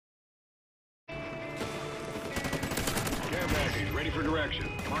ready for direction.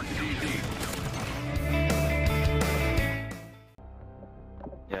 Mark the DZ.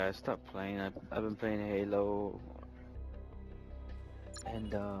 Yeah, I stopped playing. I've been playing Halo,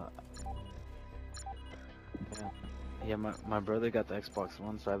 and yeah, my brother got the Xbox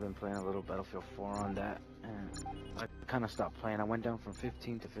One, so I've been playing a little Battlefield 4 on that, and I kind of stopped playing. I went down from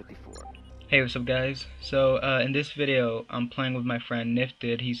 15 to 54. Hey, what's up guys? So in this video I'm playing with my friend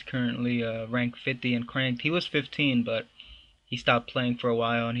Nifted. He's currently rank 50 and cranked. He was 15 but he stopped playing for a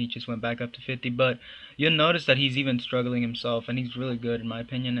while and he just went back up to 50, but you'll notice that he's even struggling himself, and he's really good in my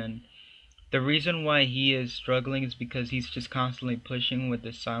opinion. And the reason why he is struggling is because he's just constantly pushing with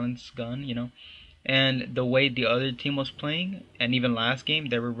this silence gun, you know. And the way the other team was playing, and even last game,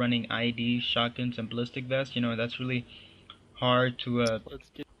 they were running ID, shotguns, and ballistic vests, you know. That's really hard to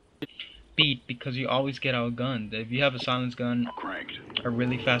beat because you always get outgunned. If you have a silence gun, a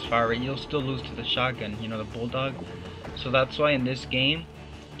really fast fire rate, you'll still lose to the shotgun, you know, the bulldog. So that's why in this game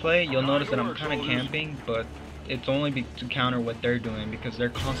play, you'll notice that I'm kind of camping, but it's only to counter what they're doing because they're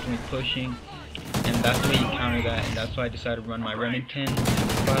constantly pushing, and that's the way you counter that. And that's why I decided to run my Remington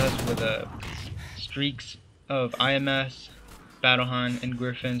class with streaks of IMS, Battle Hunt, and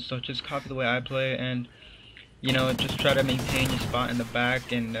Griffin. So just copy the way I play, and you know, just try to maintain your spot in the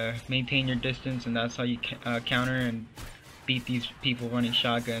back and maintain your distance, and that's how you counter and beat these people running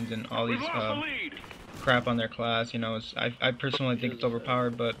shotguns and all these crap on their class. You know, I personally think it's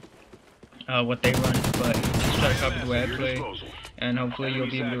overpowered, but what they run. But just try to copy the way I play, and hopefully you'll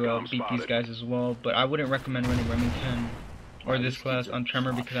be able to beat these guys as well. But I wouldn't recommend running Remington or this class on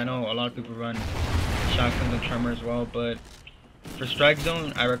Tremor because I know a lot of people run shotguns on Tremor as well. But for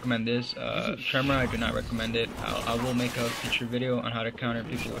Strikezone, I recommend this. Tremor, I do not recommend it. I will make a future video on how to counter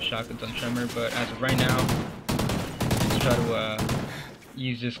people with shotguns on Tremor, but as of right now, let's try to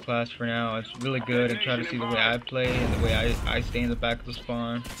use this class for now. It's really good, and try to see the way I play and the way I stay in the back of the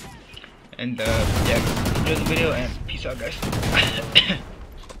spawn. And yeah, enjoy the video and peace out, guys.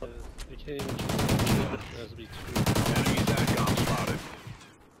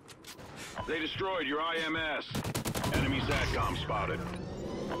 They destroyed your IMS. Enemy SATCOM spotted.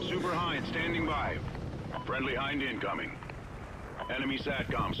 Super Hind standing by. Friendly Hind incoming. Enemy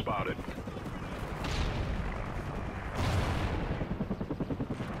SATCOM spotted.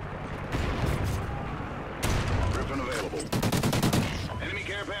 Griffin available. Enemy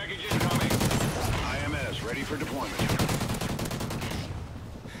care package incoming. IMS ready for deployment.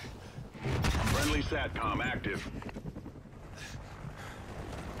 Friendly SATCOM active.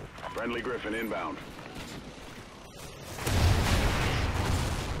 Friendly Griffin inbound.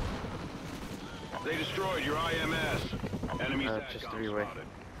 They destroyed your IMS. Enemy just three-way.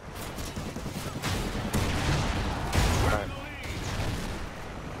 Right.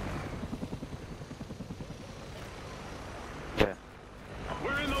 Yeah.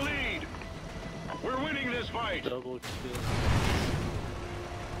 We're in the lead. We're winning this fight. Double kill.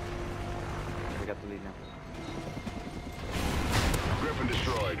 We got the lead now. Griffin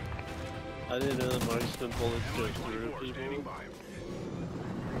destroyed. I didn't know the marksman bullets go through people.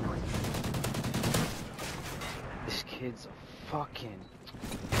 This kid's a fucking...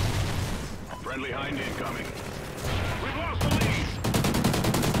 Friendly Hind incoming. We've lost the lead.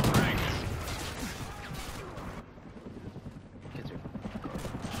 Ranked. Kids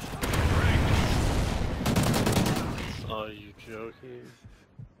Ranked. Are you joking?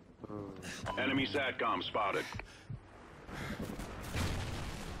 Enemy SATCOM spotted.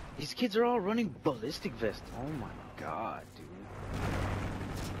 These kids are all running ballistic vests. Oh my god, dude.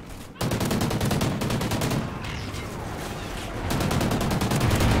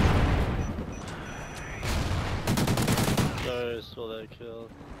 Sorry, I saw that kill.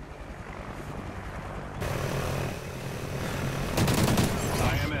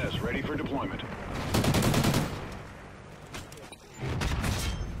 IMS ready for deployment.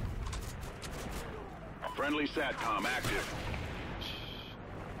 Friendly SATCOM active.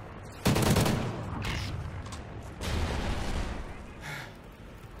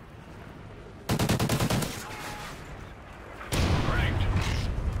 Ranked.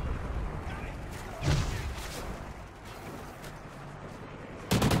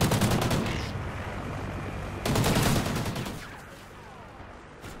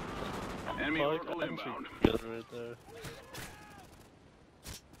 Enemy orbital inbound. Gun right there.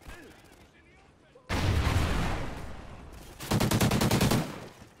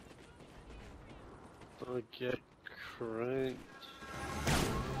 I'll get cranked.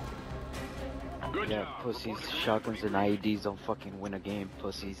 Good Yeah, job. pussies, shotguns and IEDs don't fucking win a game,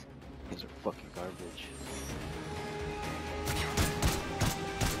 pussies. These are fucking garbage.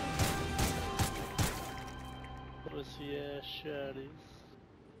 Pussy ass shotties.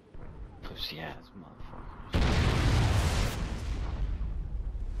 Pussy ass motherfuckers.